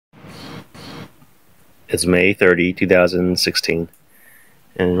It's May 30, 2016.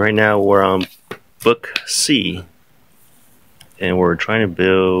 And right now we're on book C. And we're trying to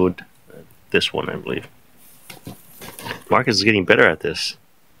build this one, I believe. Marcus is getting better at this.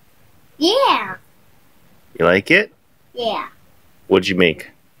 Yeah. You like it? Yeah. What'd you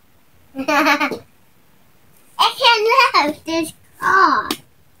make? I can love this car.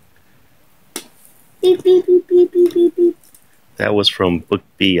 Beep, beep, beep, beep, beep, beep, beep. That was from book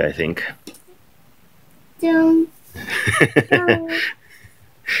B, I think. Dum,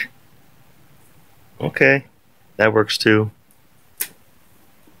 Okay, that works too.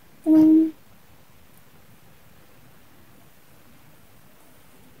 dum.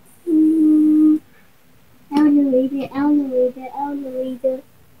 Elevator, elevator, elevator.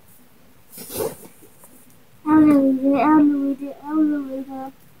 Elevator, elevator,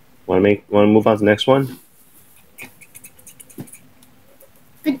 elevator. Want to move on to the next one?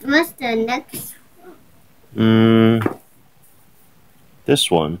 But what's the next one? This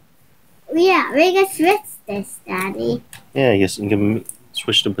one. Yeah, we can switch this, Daddy. Yeah, I guess you can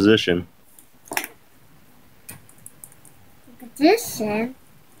switch the position. Position?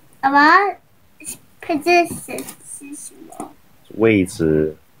 About position. 位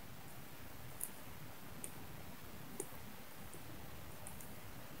置.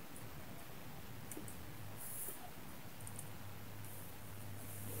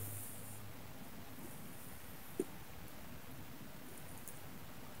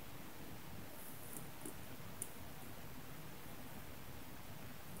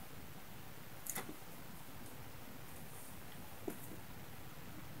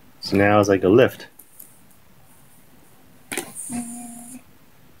 So now it's like a lift.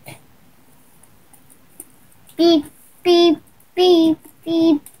 Beep, beep, beep,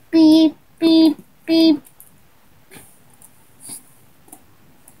 beep, beep, beep, beep.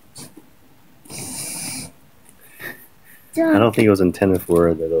 I don't think it was intended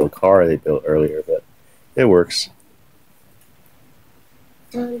for the little car they built earlier, but it works.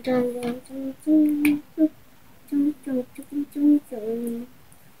 Dun, dun, dun, dun, dun, dun, dun, dun, dun, dun.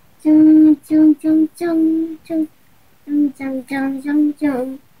 Dun, dun, dun, dun, dun. Dun, dun, dun, dun,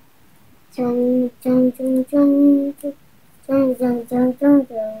 dun. Dun, dun, dun, dun, dun. Dun, dun, dun, dun,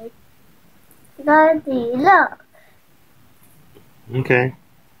 dun. Daddy, look. Okay.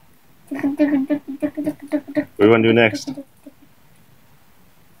 What do you want to do next?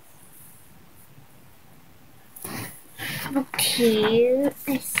 Book two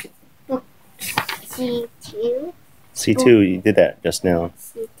is book C2. C2, you did that just now.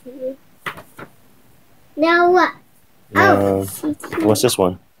 C2. Now what? Oh, C2. What's this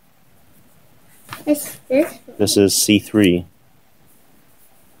one? It's this one. This is C3.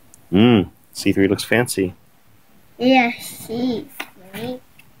 C3 looks fancy. Yeah, C3.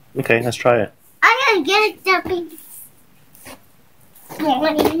 Okay, let's try it. I'm gonna get it, Dumpy.